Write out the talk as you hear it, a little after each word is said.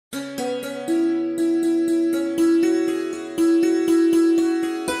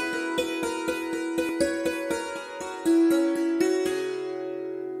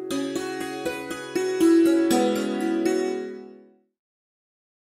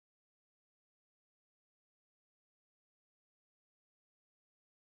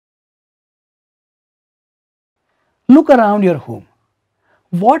Look around your home.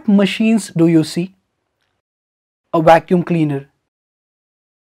 What machines do you see? A vacuum cleaner,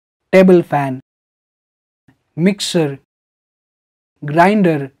 table fan, mixer,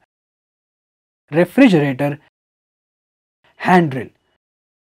 grinder, refrigerator, hand drill.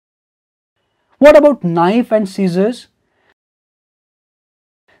 What about knife and scissors?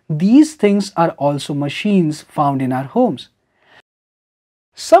 These things are also machines found in our homes.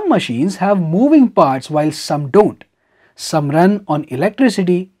 Some machines have moving parts while some don't. Some run on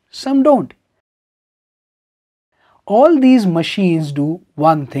electricity, some don't. All these machines do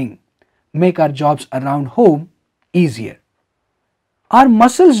one thing: make our jobs around home easier. Our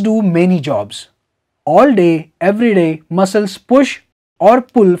muscles do many jobs. All day, every day, muscles push or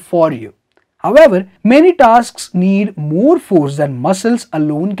pull for you. However, many tasks need more force than muscles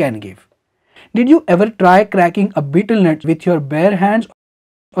alone can give. Did you ever try cracking a betel nut with your bare hands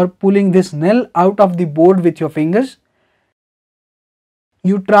or pulling this nail out of the board with your fingers?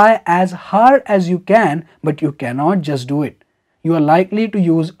 You try as hard as you can, but you cannot just do it. You are likely to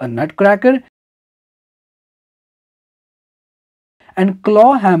use a nutcracker and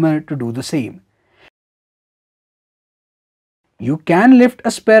claw hammer to do the same. You can lift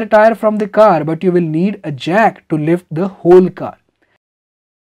a spare tire from the car, but you will need a jack to lift the whole car.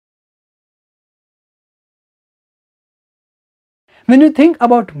 When you think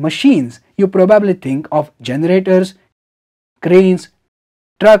about machines, you probably think of generators, cranes,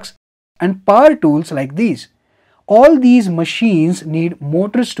 trucks, and power tools like these. All these machines need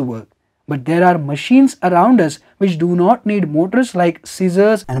motors to work, but there are machines around us which do not need motors, like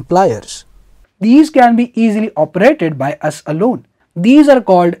scissors and pliers. These can be easily operated by us alone. These are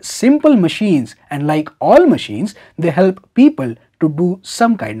called simple machines, and like all machines, they help people to do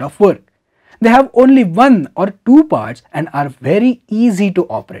some kind of work. They have only one or two parts and are very easy to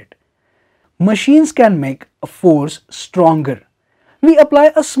operate. Machines can make a force stronger. We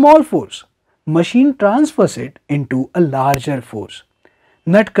apply a small force. Machine transfers it into a larger force.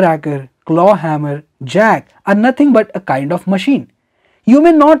 Nutcracker, claw hammer, jack are nothing but a kind of machine. You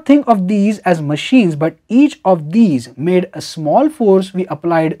may not think of these as machines, but each of these made a small force we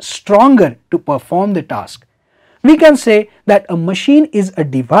applied stronger to perform the task. We can say that a machine is a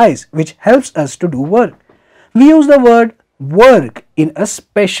device which helps us to do work. We use the word work in a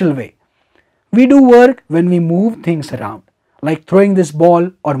special way. We do work when we move things around, like throwing this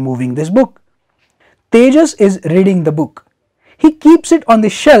ball or moving this book. Tejas is reading the book. He keeps it on the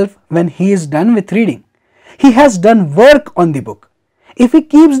shelf when he is done with reading. He has done work on the book. If he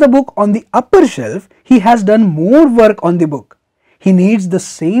keeps the book on the upper shelf, he has done more work on the book. He needs the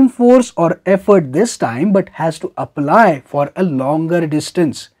same force or effort this time, but has to apply for a longer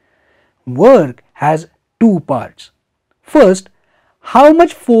distance. Work has two parts. First, how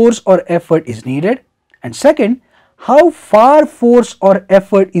much force or effort is needed, and second, how far force or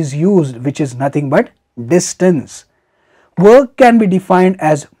effort is used, which is nothing but distance. Work can be defined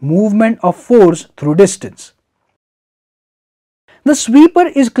as movement of force through distance. The sweeper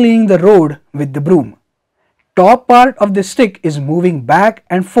is cleaning the road with the broom. Top part of the stick is moving back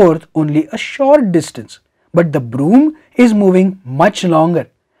and forth only a short distance, but the broom is moving much longer.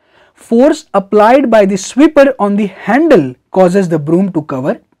 Force applied by the sweeper on the handle causes the broom to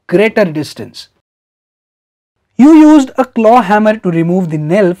cover greater distance. You used a claw hammer to remove the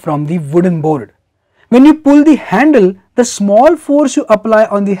nail from the wooden board. When you pull the handle, the small force you apply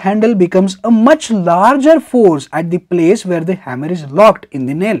on the handle becomes a much larger force at the place where the hammer is locked in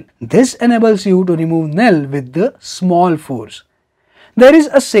the nail. This enables you to remove nail with the small force. There is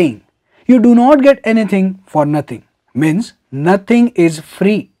a saying, you do not get anything for nothing, means nothing is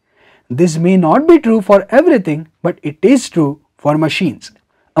free. This may not be true for everything, but it is true for machines.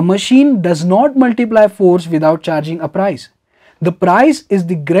 A machine does not multiply force without charging a price. The price is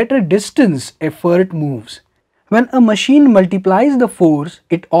the greater distance effort moves. When a machine multiplies the force,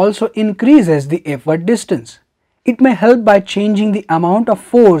 it also increases the effort distance. It may help by changing the amount of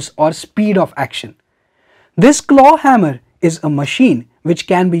force or speed of action. This claw hammer is a machine which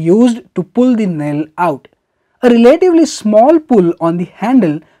can be used to pull the nail out. A relatively small pull on the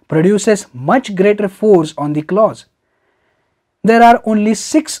handle produces much greater force on the claws. There are only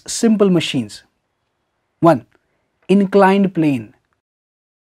 6 simple machines. 1. Inclined plane.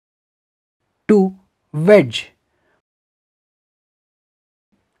 2. Wedge.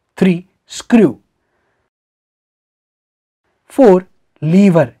 3. Screw. 4.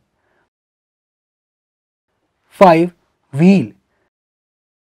 Lever. 5. Wheel.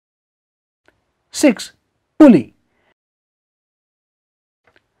 6. Pulley.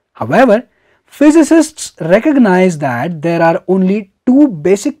 However, physicists recognize that there are only 2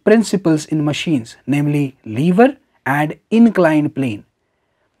 basic principles in machines, namely lever and inclined plane.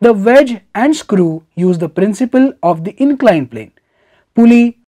 The wedge and screw use the principle of the inclined plane.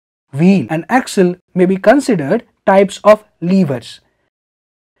 Pulley, wheel and axle may be considered types of levers.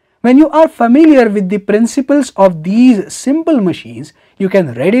 When you are familiar with the principles of these simple machines, you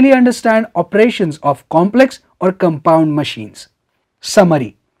can readily understand operations of complex or compound machines. Summary: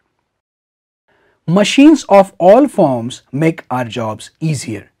 machines of all forms make our jobs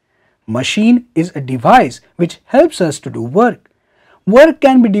easier. Machine is a device which helps us to do work. Work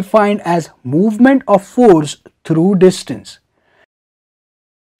can be defined as movement of force through distance.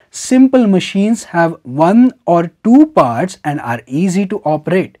 Simple machines have one or two parts and are easy to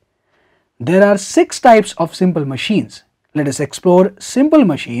operate. There are 6 types of simple machines. Let us explore simple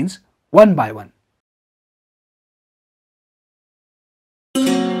machines one by one.